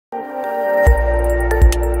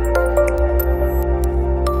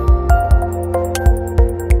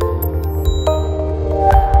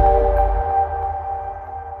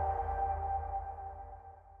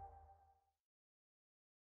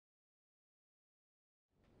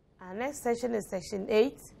Our next session is session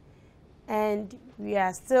 8, and we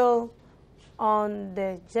are still on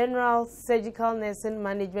the general surgical nursing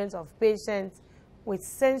management of patients with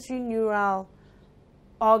sensory neural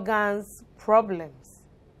organs problems.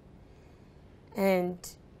 And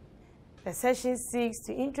the session seeks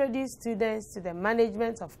to introduce students to the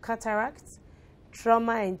management of cataract,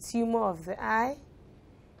 trauma, and tumor of the eye.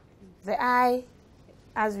 The eye,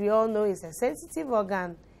 as we all know, is a sensitive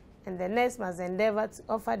organ, and the nurse must endeavor to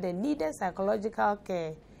offer the needed psychological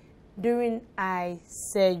care during eye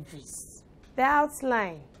surgeries. The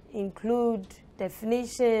outline include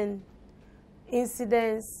definition,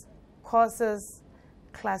 incidents, causes,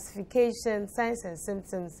 classification, signs and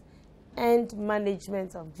symptoms, and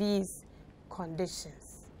management of these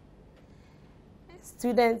conditions.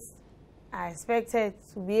 Students are expected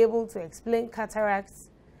to be able to explain cataracts,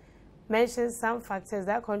 mention some factors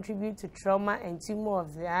that contribute to trauma and tumor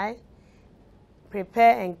of the eye,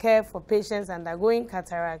 prepare and care for patients undergoing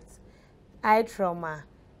cataract, eye trauma,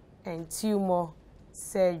 and tumor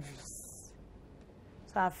surgeries.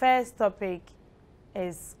 So our first topic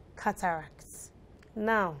is cataracts.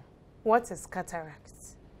 Now, what is cataract?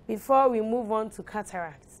 Before we move on to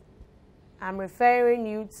cataract, I'm referring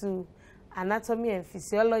you to anatomy and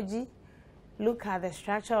physiology. Look at the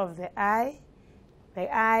structure of the eye. The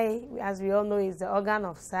eye, as we all know, is the organ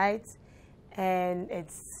of sight, and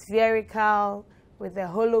it's spherical with a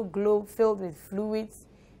hollow globe filled with fluids,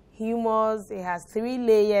 humors. It has 3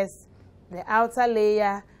 layers. The outer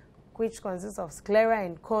layer, which consists of sclera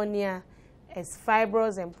and cornea, is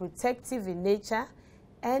fibrous and protective in nature,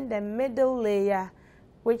 and the middle layer,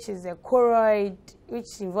 which is the choroid,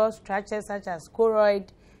 which involves structures such as choroid,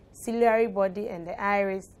 ciliary body, and the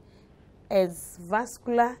iris, is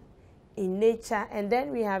vascular in nature. And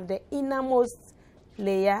then we have the innermost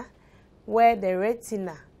layer, where the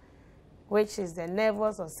retina, which is the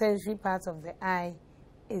nervous or sensory part of the eye,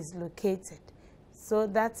 is located. So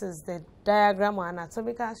that is the diagram or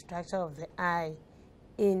anatomical structure of the eye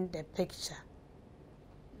in the picture.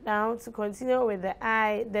 Now, to continue with the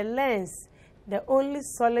eye, the lens, the only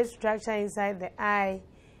solid structure inside the eye,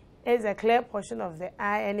 is a clear portion of the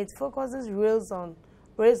eye, and it focuses rays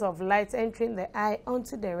of light entering the eye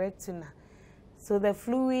onto the retina. So the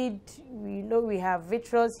fluid, we know we have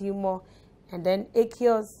vitreous humor and then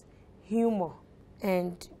aqueous humor.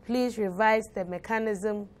 And please revise the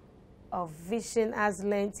mechanism of vision as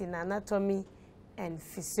learnt in anatomy and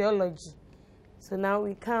physiology. So now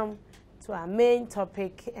we come to our main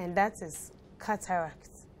topic, and that is cataract.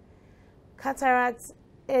 Cataract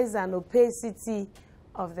is an opacity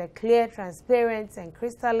of the clear, transparent, and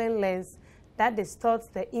crystalline lens that distorts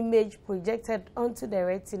the image projected onto the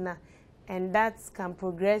retina, and that can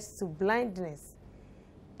progress to blindness.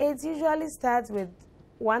 It usually starts with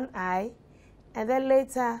one eye and then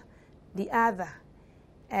later the other,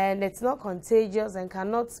 and it's not contagious and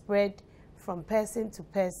cannot spread from person to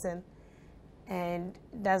person, and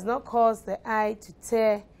does not cause the eye to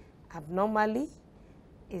tear abnormally,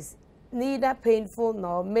 is neither painful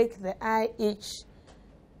nor make the eye itch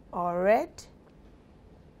or red.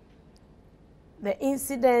 The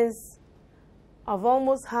incidence of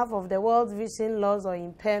almost half of the world's vision loss or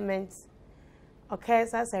impairments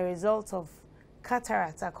occurs as a result of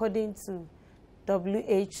cataract, according to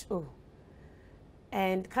WHO.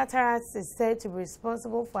 And cataract is said to be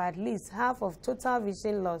responsible for at least half of total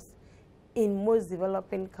vision loss in most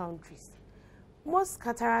developing countries. Most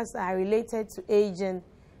cataracts are related to aging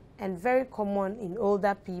and very common in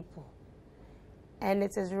older people. And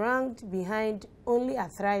it is ranked behind only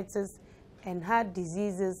arthritis and heart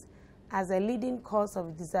diseases as a leading cause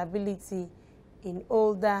of disability in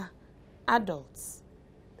older adults.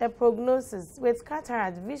 The prognosis: with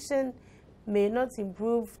cataract, vision may not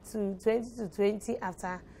improve to 20/20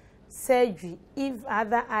 after surgery if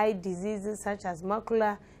other eye diseases such as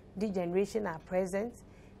macular degeneration are present.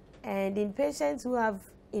 And in patients who have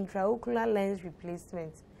intraocular lens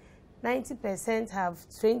replacement, 90% have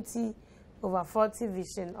 20/40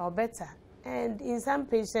 vision or better. And in some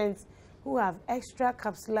patients who have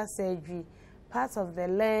extracapsular surgery, part of the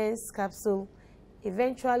lens capsule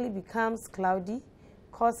eventually becomes cloudy,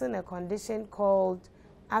 causing a condition called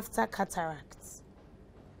after cataracts.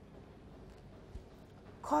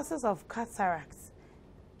 Causes of cataracts.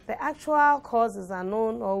 The actual cause is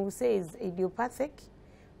unknown, or we say is idiopathic,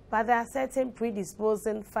 but there are certain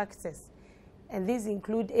predisposing factors, and these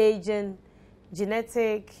include aging,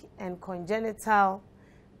 genetic, and congenital,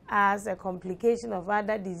 as a complication of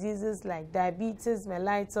other diseases like diabetes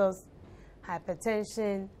mellitus,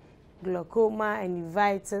 hypertension, glaucoma, and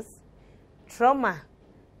uveitis. Trauma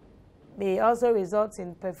may also result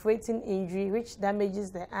in perforating injury, which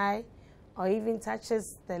damages the eye or even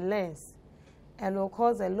touches the lens, and will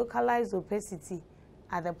cause a localized opacity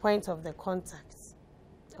at the point of the contact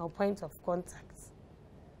or point of contact.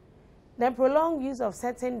 The prolonged use of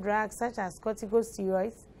certain drugs such as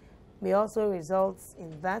corticosteroids may also result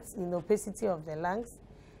in opacity of the lungs.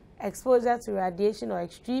 Exposure to radiation or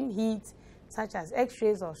extreme heat such as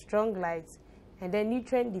X-rays or strong lights, and then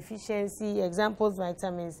nutrient deficiency, examples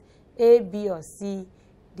vitamins A, B, or C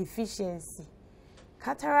deficiency.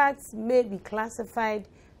 Cataracts may be classified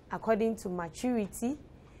according to maturity,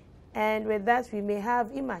 and with that we may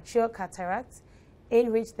have immature cataracts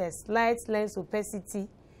in which there's slight lens opacity.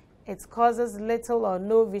 It causes little or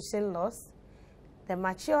no vision loss. The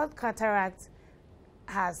mature cataract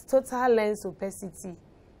has total lens opacity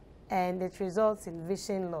and it results in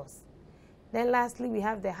vision loss. Then lastly, we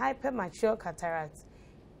have the hypermature cataract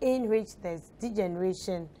in which there's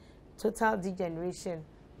degeneration, total degeneration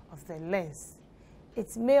of the lens.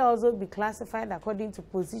 It may also be classified according to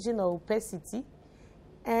position or opacity,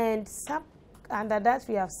 and under that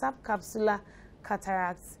we have subcapsular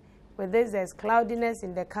cataracts. With this, there's cloudiness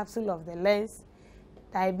in the capsule of the lens,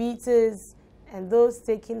 diabetes, and those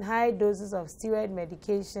taking high doses of steroid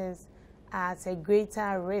medications are at a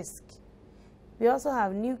greater risk. We also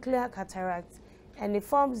have nuclear cataract, and it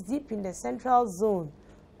forms deep in the central zone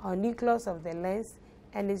or nucleus of the lens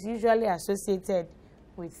and is usually associated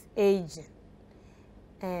with aging.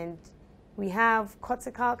 And we have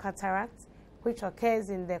cortical cataract, which occurs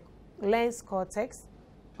in the lens cortex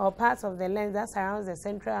or parts of the lens that surrounds the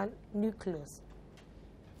central nucleus.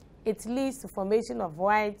 It leads to formation of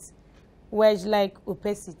white wedge-like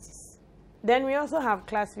opacities. Then we also have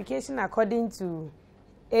classification according to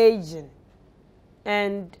aging.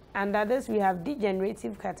 And under this we have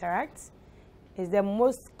degenerative cataract. It's the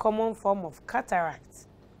most common form of cataract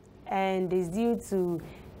and is due to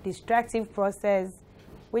destructive process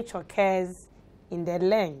which occurs in the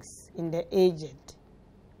lens in the aged.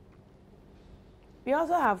 We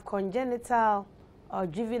also have congenital or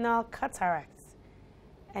juvenile cataracts,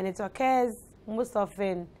 and it occurs most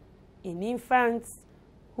often in infants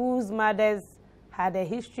whose mothers had a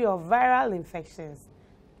history of viral infections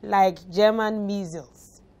like German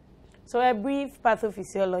measles. So a brief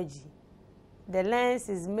pathophysiology. The lens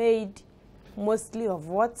is made mostly of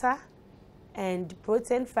water and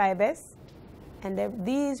protein fibers, and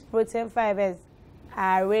these protein fibers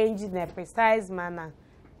are arranged in a precise manner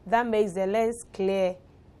that makes the lens clear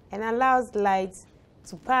and allows light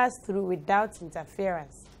to pass through without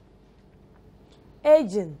interference.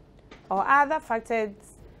 Aging or other factors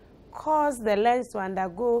cause the lens to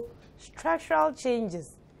undergo structural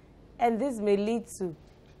changes, and this may lead to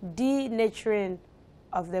denaturing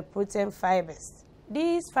of the protein fibers.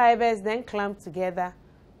 These fibers then clump together,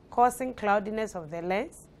 causing cloudiness of the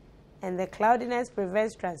lens, and the cloudiness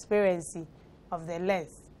prevents transparency of the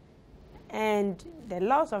lens. And the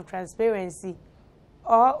loss of transparency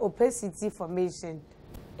or opacity formation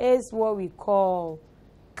is what we call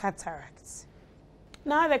cataracts.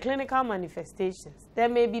 Now the clinical manifestations. There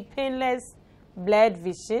may be painless blurred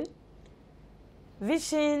vision.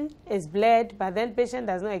 Vision is blurred, but then patient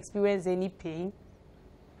does not experience any pain.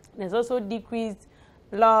 There's also decreased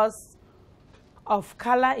loss of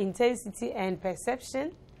color intensity and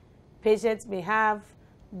perception. Patients may have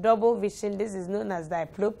double vision. This is known as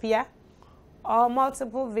diplopia, or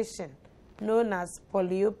multiple vision, known as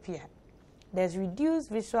polyopia. There's reduced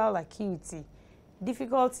visual acuity,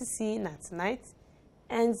 difficulty seeing at night,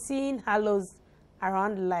 and seeing halos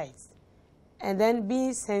around lights, and then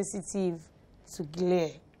being sensitive to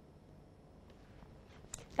glare.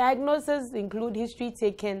 Diagnoses include history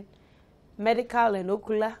taken, medical and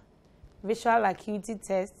ocular, visual acuity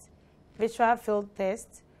tests, visual field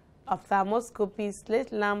tests, ophthalmoscopy,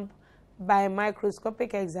 slit lamp by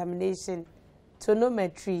microscopic examination,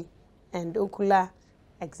 tonometry, and ocular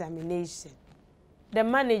examination. The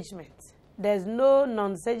management. There's no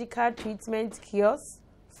non-surgical treatment cures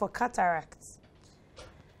for cataracts.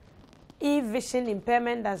 If vision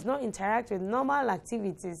impairment does not interact with normal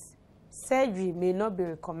activities, surgery may not be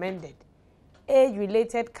recommended.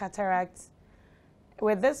 Age-related cataracts.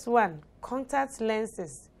 With this one, contact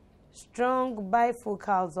lenses, strong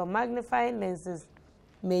bifocals or magnifying lenses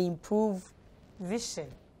may improve vision.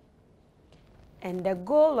 And the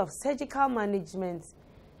goal of surgical management,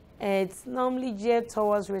 it's normally geared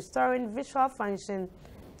towards restoring visual function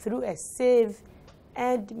through a safe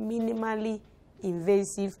and minimally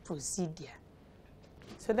invasive procedure.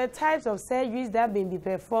 So the types of surgeries that may be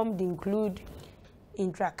performed include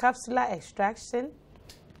intracapsular extraction,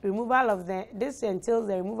 this entails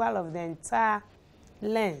the removal of the entire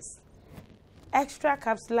lens,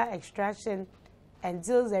 extracapsular extraction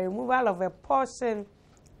entails the removal of a portion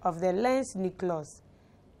of the lens nucleus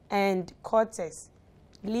and cortex,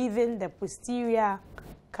 leaving the posterior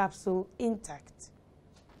capsule intact.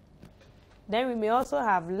 Then we may also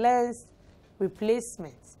have lens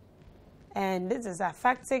replacement, and this is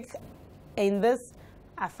aphakic. In this,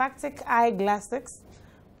 aphakic eyeglasses,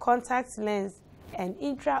 contact lens, and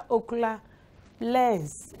intraocular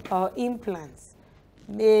lens or implants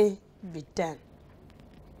may be done.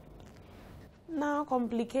 Now,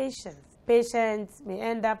 complications. Patients may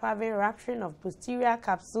end up having rupturing of posterior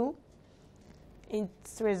capsule. It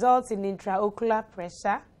results in intraocular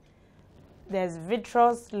pressure. There's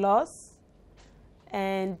vitreous loss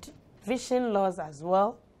and vision loss as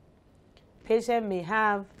well. Patient may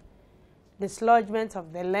have dislodgement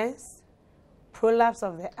of the lens, prolapse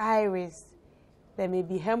of the iris. There may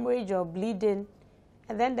be hemorrhage or bleeding,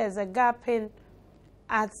 and then there's a gapping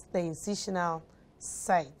at the incisional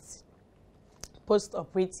site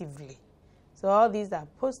post-operatively. So all these are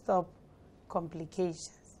post-op complications.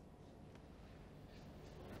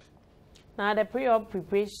 Now the pre-op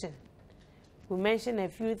preparation. We mentioned a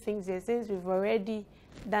few things here since we've already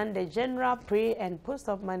done the general pre- and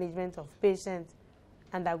post-op management of patients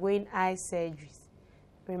undergoing eye surgeries.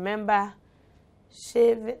 Remember,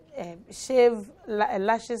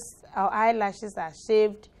 lashes or eyelashes are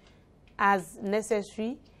shaved as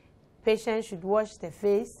necessary. Patients should wash the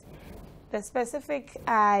face. The specific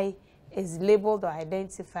eye is labeled or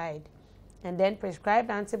identified, and then prescribed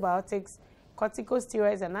antibiotics,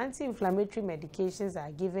 corticosteroids, and anti-inflammatory medications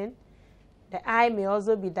are given. The eye may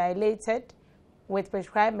also be dilated with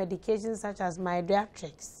prescribed medications such as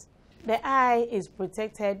mydriatrix. The eye is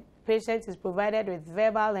protected. Patient is provided with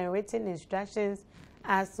verbal and written instructions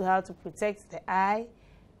as to how to protect the eye,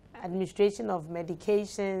 administration of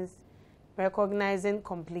medications, recognizing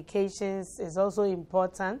complications is also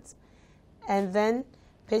important, and then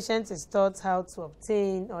patient is taught how to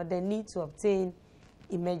obtain or the need to obtain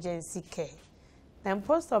emergency care. Then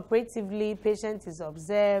post-operatively, patient is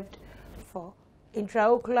observed for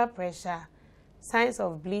intraocular pressure, signs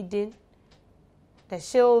of bleeding, the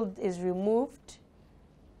shield is removed,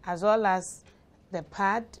 as well as the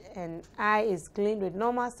pad, and eye is cleaned with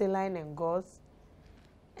normal saline and gauze,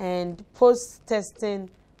 and post-testing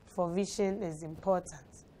for vision is important.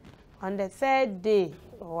 On the third day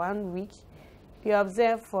or 1 week, we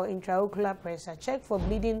observe for intraocular pressure, check for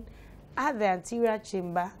bleeding at the anterior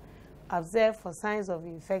chamber, observe for signs of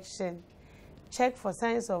infection, check for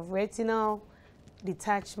signs of retinal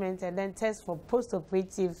detachment, and then test for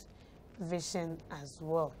post-operative vision as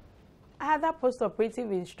well. Other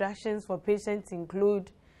post-operative instructions for patients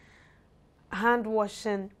include hand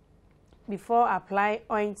washing before applying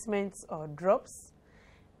ointments or drops,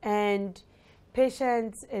 and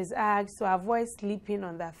patient is asked to avoid sleeping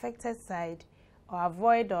on the affected side or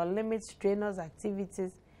avoid or limit strenuous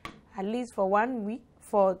activities at least for 1 week,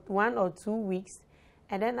 for 1 or 2 weeks,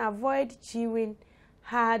 and then avoid chewing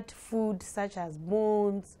hard food such as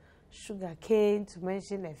bones, sugar cane, to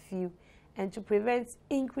mention a few, and to prevent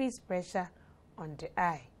increased pressure on the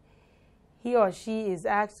eye. He or she is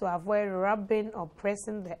asked to avoid rubbing or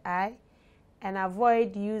pressing the eye and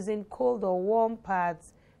avoid using cold or warm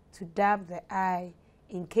pads to dab the eye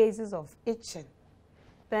in cases of itching.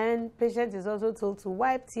 Then patient is also told to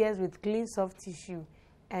wipe tears with clean soft tissue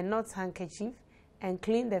and not handkerchief, and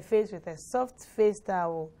clean the face with a soft face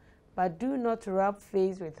towel, but do not rub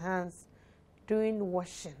face with hands during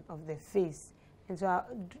washing of the face. And so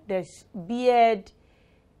the beard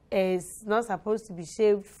is not supposed to be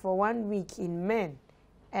shaved for 1 week in men,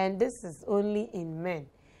 and this is only in men.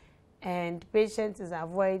 And patient is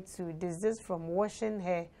avoided to desist from washing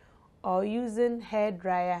hair or using hair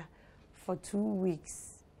dryer for 2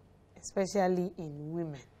 weeks, especially in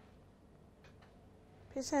women.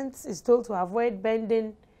 Patient is told to avoid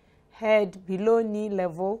bending head below knee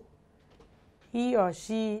level. He or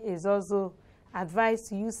she is also advised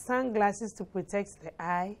to use sunglasses to protect the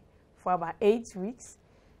eye for about 8 weeks,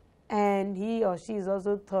 and he or she is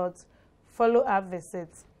also taught follow-up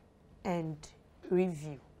visits and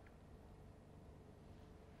review.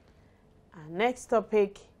 Our next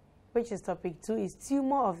topic, which is topic 2, is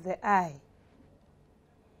tumor of the eye.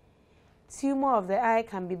 Tumor of the eye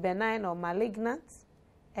can be benign or malignant,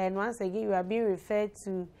 and once again you are being referred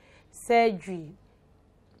to surgery,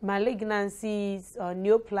 malignancies or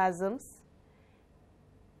neoplasms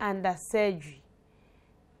under surgery.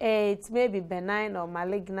 It may be benign or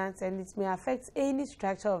malignant, and it may affect any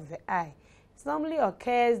structure of the eye. It normally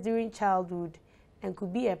occurs during childhood and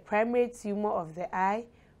could be a primary tumor of the eye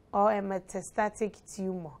or a metastatic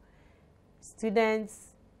tumor. Students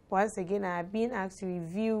once again, I have been asked to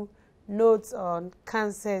review notes on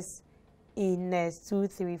cancers in Nurs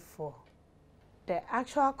 234. The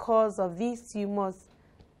actual cause of these tumors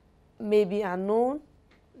may be unknown,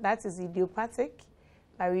 that is idiopathic,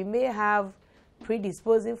 but we may have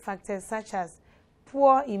predisposing factors such as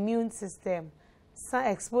poor immune system, some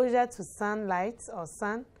exposure to sunlight or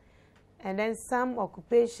sun, and then some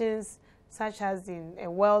occupations such as in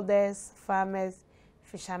welders, farmers,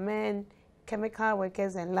 fishermen, chemical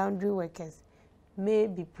workers, and laundry workers may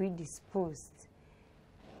be predisposed.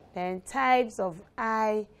 Then types of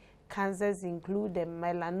eye cancers include the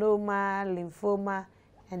melanoma, lymphoma,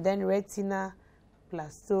 and then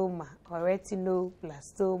retinoblastoma or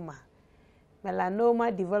retinoblastoma.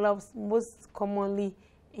 Melanoma develops most commonly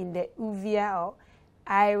in the uvea or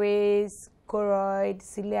iris, choroid,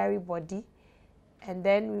 ciliary body, and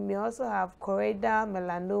then we may also have choroidal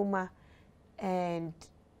melanoma, and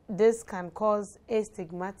this can cause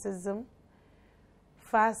astigmatism,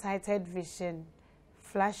 far-sighted vision,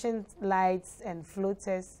 flashing lights and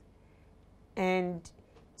floaters, and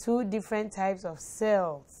two different types of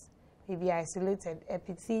cells may be isolated,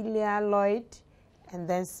 epithelioid and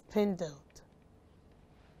then spindled.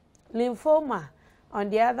 Lymphoma, on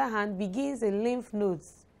the other hand, begins in lymph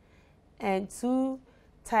nodes, and two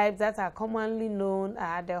types that are commonly known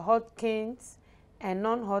are the Hodgkin's and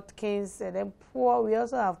non-Hodgkin's, and then we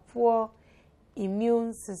also have poor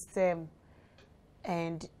immune system,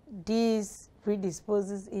 and this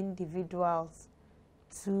predisposes individuals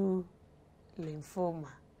to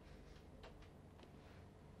lymphoma.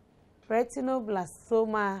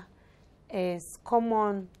 Retinoblastoma is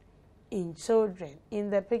common in children.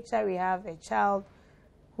 In the picture, we have a child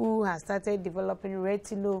who has started developing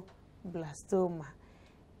retinoblastoma,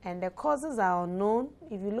 and the causes are unknown.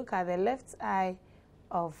 If you look at the left eye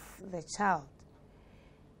of the child,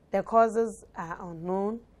 the causes are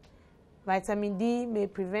unknown. Vitamin D may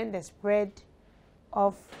prevent the spread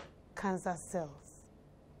of cancer cells.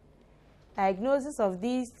 Diagnosis of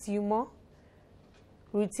these tumors: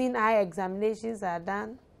 routine eye examinations are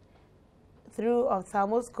done through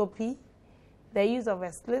ophthalmoscopy, the use of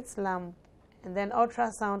a slit lamp, and then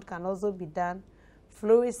ultrasound can also be done.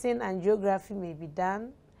 Fluorescein angiography may be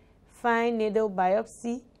done. Fine needle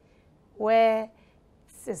biopsy, where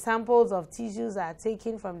samples of tissues are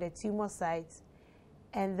taken from the tumor sites,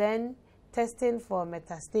 and then testing for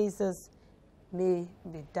metastasis may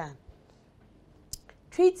be done.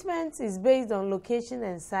 Treatment is based on location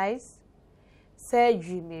and size.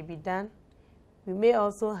 Surgery may be done. We may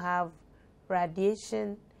also have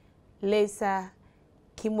radiation, laser,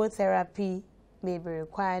 chemotherapy may be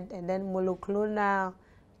required, and then monoclonal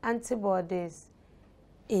antibodies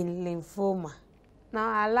in lymphoma. Now,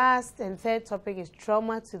 our last and third topic is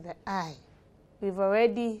trauma to the eye. We've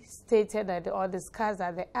already stated that or discussed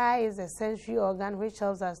that the eye is a sensory organ which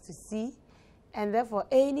helps us to see, and therefore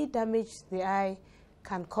any damage to the eye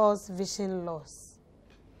can cause vision loss.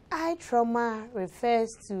 Eye trauma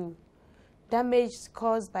refers to damage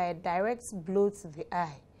caused by a direct blow to the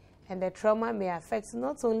eye, and the trauma may affect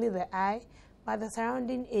not only the eye but the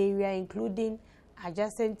surrounding area, including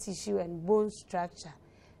adjacent tissue and bone structure.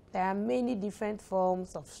 There are many different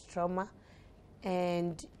forms of trauma,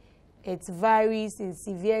 and it varies in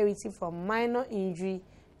severity from minor injury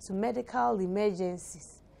to medical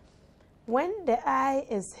emergencies. When the eye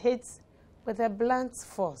is hit with a blunt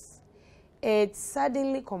force, it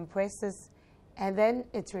suddenly compresses and then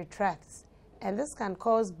it retracts, and this can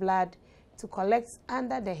cause blood to collect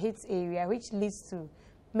under the hit area, which leads to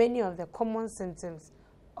many of the common symptoms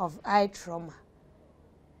of eye trauma.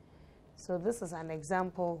 So this is an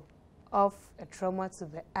example of a trauma to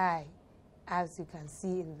the eye, as you can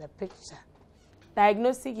see in the picture.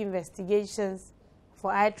 Diagnostic investigations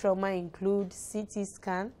for eye trauma include CT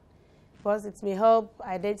scan, because it may help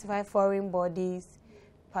identify foreign bodies,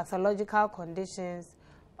 pathological conditions,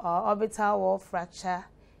 or orbital wall fracture.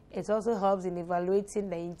 It also helps in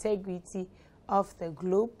evaluating the integrity of the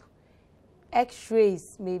globe.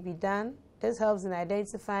 X-rays may be done. This helps in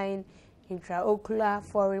identifying intraocular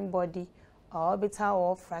foreign body or orbital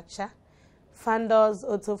wall fracture. Fundus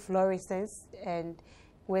autofluorescence, and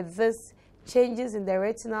with this, changes in the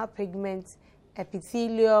retinal pigment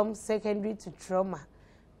epithelium secondary to trauma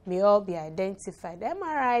may all be identified.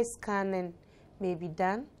 MRI scanning may be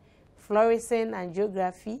done. Fluorescein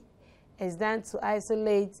angiography is done to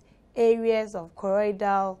isolate areas of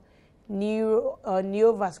choroidal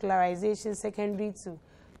neovascularization secondary to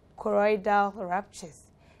choroidal ruptures.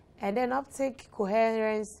 And then optic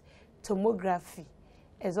coherence tomography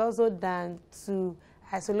is also done to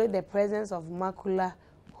isolate the presence of macular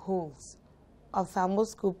holes.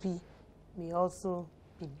 Ophthalmoscopy may also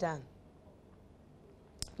be done.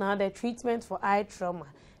 Now, the treatment for eye trauma.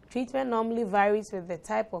 Treatment normally varies with the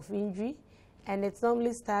type of injury, and it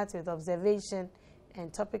normally starts with observation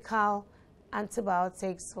and topical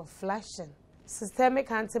antibiotics for flashing.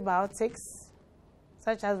 Systemic antibiotics,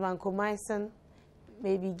 such as vancomycin,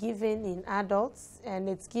 may be given in adults, and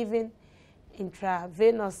it's given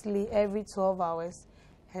intravenously every 12 hours.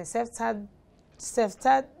 And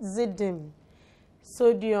ceftazidime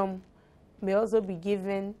sodium may also be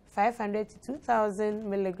given 500 to 2,000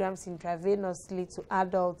 milligrams intravenously to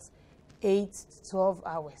adults 8 to 12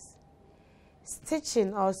 hours.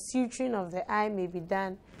 Stitching or suturing of the eye may be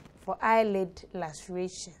done for eyelid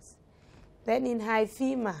lacerations. Then in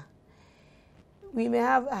hyphema, we may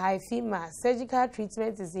have a hyphema. Surgical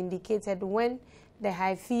treatment is indicated when the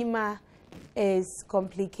hyphema is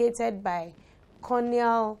complicated by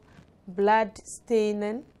corneal blood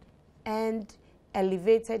staining and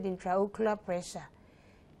elevated intraocular pressure,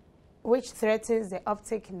 which threatens the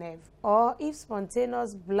optic nerve, or if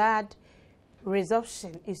spontaneous blood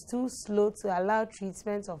resorption is too slow to allow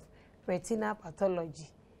treatment of retinal pathology.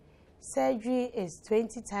 Surgery is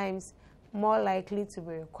 20 times more likely to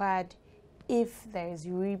be required if there is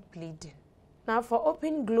rebleeding. Now, for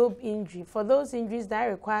open globe injury, for those injuries that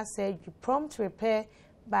require surgery, prompt repair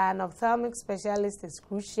by an ophthalmic specialist is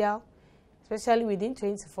crucial, especially within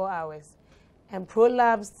 24 hours. And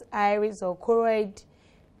prolapsed iris or choroid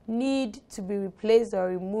need to be replaced or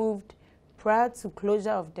removed prior to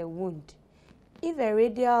closure of the wound. If a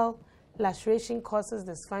radial laceration causes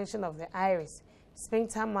dysfunction of the iris,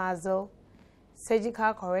 sphincter muscle,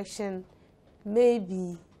 surgical correction may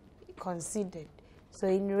be considered. So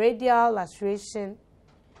in radial laceration,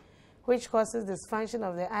 which causes dysfunction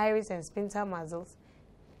of the iris and sphincter muscles,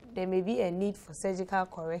 there may be a need for surgical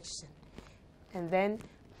correction. And then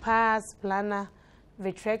pars plana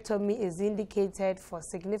vitrectomy is indicated for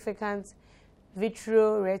significant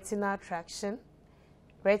vitreoretinal traction,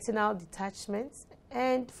 retinal detachment,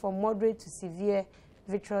 and for moderate to severe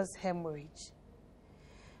vitreous hemorrhage.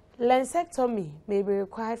 Lensectomy may be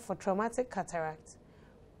required for traumatic cataract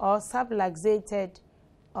or subluxated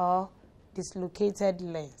or dislocated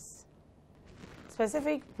lens.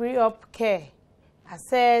 Specific pre-op care: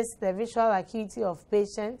 assess the visual acuity of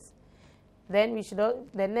patients. Then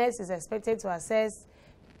the nurse is expected to assess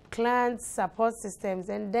client support systems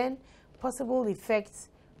and then possible effects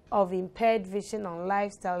of impaired vision on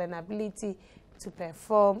lifestyle and ability to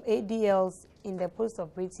perform ADLs in the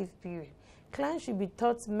post-operative period. Clients should be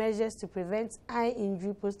taught measures to prevent eye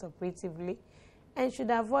injury post-operatively and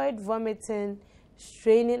should avoid vomiting,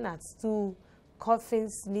 straining at stool, coughing,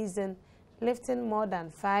 sneezing, lifting more than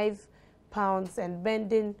 5 pounds, and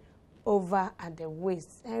bending over at the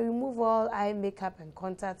waist, and remove all eye makeup and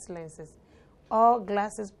contact lenses, all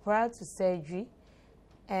glasses prior to surgery,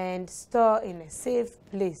 and store in a safe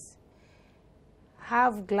place.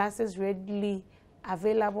 Have glasses readily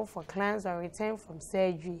available for clients on return from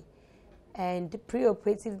surgery, and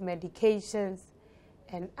preoperative medications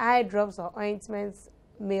and eye drops or ointments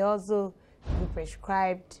may also be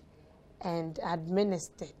prescribed and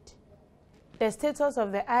administered. The status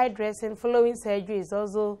of the eye dressing following surgery is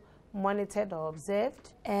also monitored or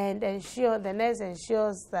observed, and the nurse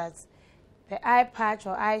ensures that the eye patch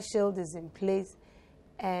or eye shield is in place,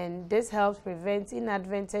 and this helps prevent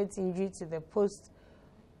inadvertent injury to the post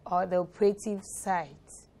or the operative site.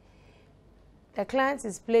 The client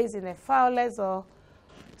is placed in a fowler's or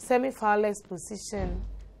semi-fowler's position,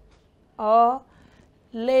 or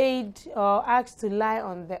laid or asked to lie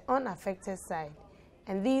on the unaffected side,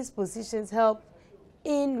 and these positions help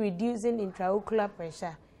in reducing intraocular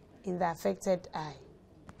pressure in the affected eye.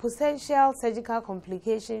 Potential surgical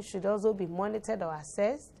complications should also be monitored or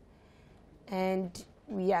assessed, and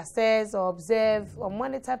we assess or observe or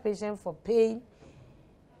monitor patient for pain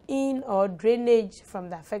in or drainage from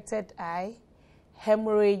the affected eye,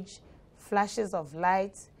 hemorrhage, flashes of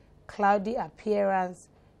light, cloudy appearance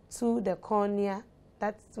to the cornea,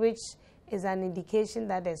 which is an indication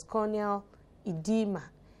that there's corneal edema,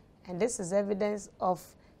 and this is evidence of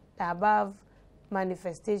the above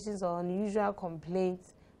manifestations or unusual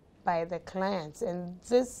complaints by the clients, and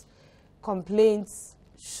these complaints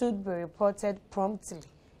should be reported promptly.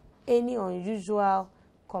 Any unusual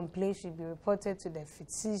complaint should be reported to the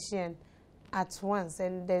physician at once,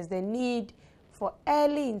 and there's the need for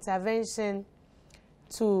early intervention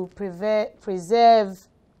to preserve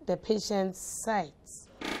the patient's sight.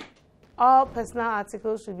 All personal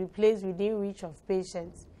articles should be placed within reach of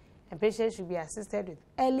patients, and patients should be assisted with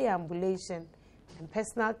early ambulation and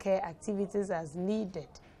personal care activities as needed.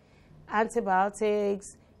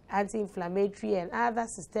 Antibiotics, anti-inflammatory, and other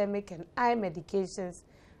systemic and eye medications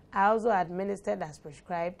are also administered as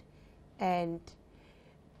prescribed, and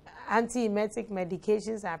antiemetic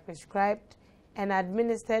medications are prescribed and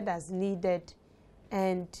administered as needed.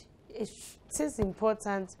 And it is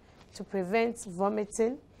important to prevent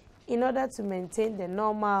vomiting in order to maintain the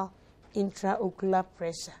normal intraocular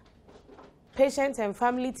pressure. Patient and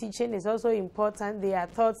family teaching is also important. They are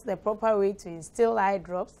taught the proper way to instill eye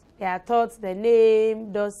drops. They are taught the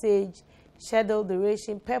name, dosage, schedule,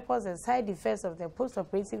 duration, purpose, and side effects of the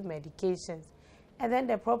post-operative medications, and then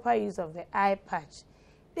the proper use of the eye patch.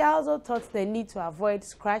 They are also taught the need to avoid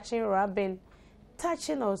scratching, rubbing,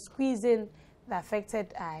 touching, or squeezing the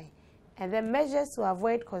affected eye, and the measures to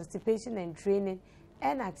avoid constipation and draining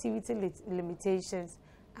and activity limitations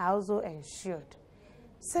are also ensured.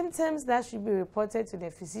 Symptoms that should be reported to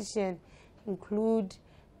the physician include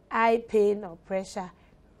eye pain or pressure,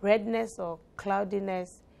 redness or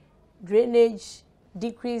cloudiness, drainage,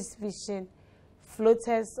 decreased vision,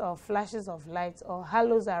 floaters or flashes of light, or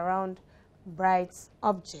halos around bright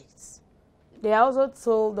objects. They are also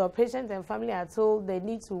told, or patient and family are told, they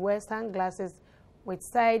need to wear sunglasses with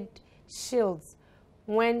side shields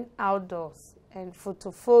when outdoors, and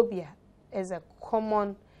photophobia is a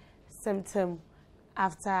common symptom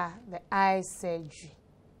after the eye surgery.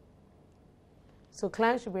 So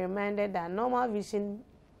clients should be reminded that normal vision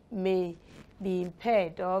may be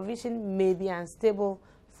impaired or vision may be unstable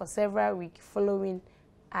for several weeks following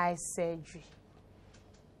eye surgery.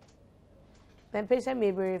 The patient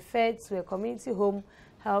may be referred to a community home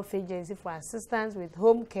health agency for assistance with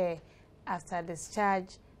home care after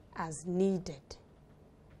discharge as needed.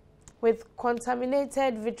 With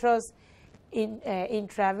contaminated vitreous,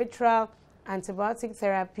 intravitreal antibiotic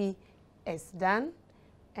therapy is done,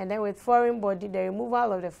 and then with foreign body, the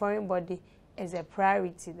removal of the foreign body is a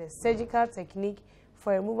priority. The surgical technique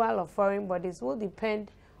for removal of foreign bodies will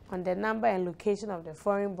depend on the number and location of the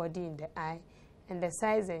foreign body in the eye, and the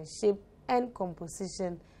size and shape and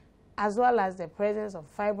composition, as well as the presence of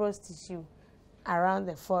fibrous tissue around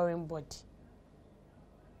the foreign body.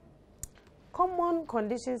 Common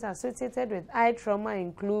conditions associated with eye trauma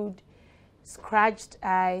include scratched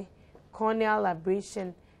eye, corneal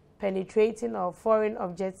abrasion, penetrating of foreign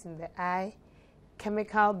objects in the eye,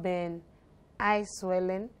 chemical burn, eye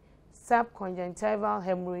swelling, subconjunctival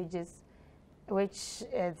hemorrhages, which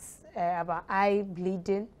is about eye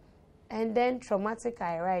bleeding, and then traumatic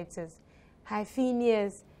iritis,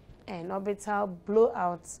 hyphenias, and orbital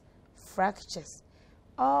blowout fractures.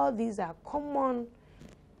 All these are common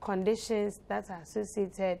conditions that are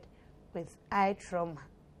associated with eye trauma.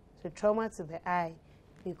 So trauma to the eye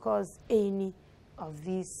because any of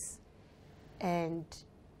these, and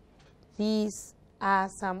these are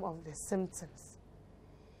some of the symptoms.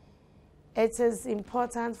 It is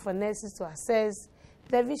important for nurses to assess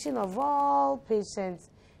the vision of all patients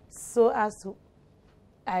so as to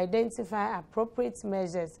identify appropriate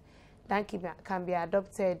measures that can be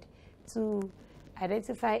adopted to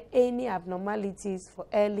identify any abnormalities for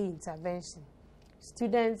early intervention.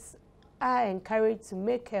 Students are encouraged to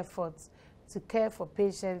make efforts to care for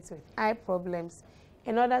patients with eye problems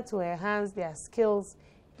in order to enhance their skills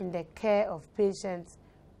in the care of patients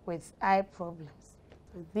with eye problems.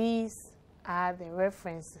 So these are the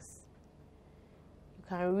references. You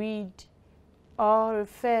can read or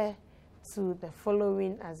refer to the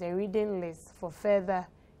following as a reading list for further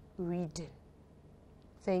reading.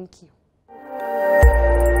 Thank you.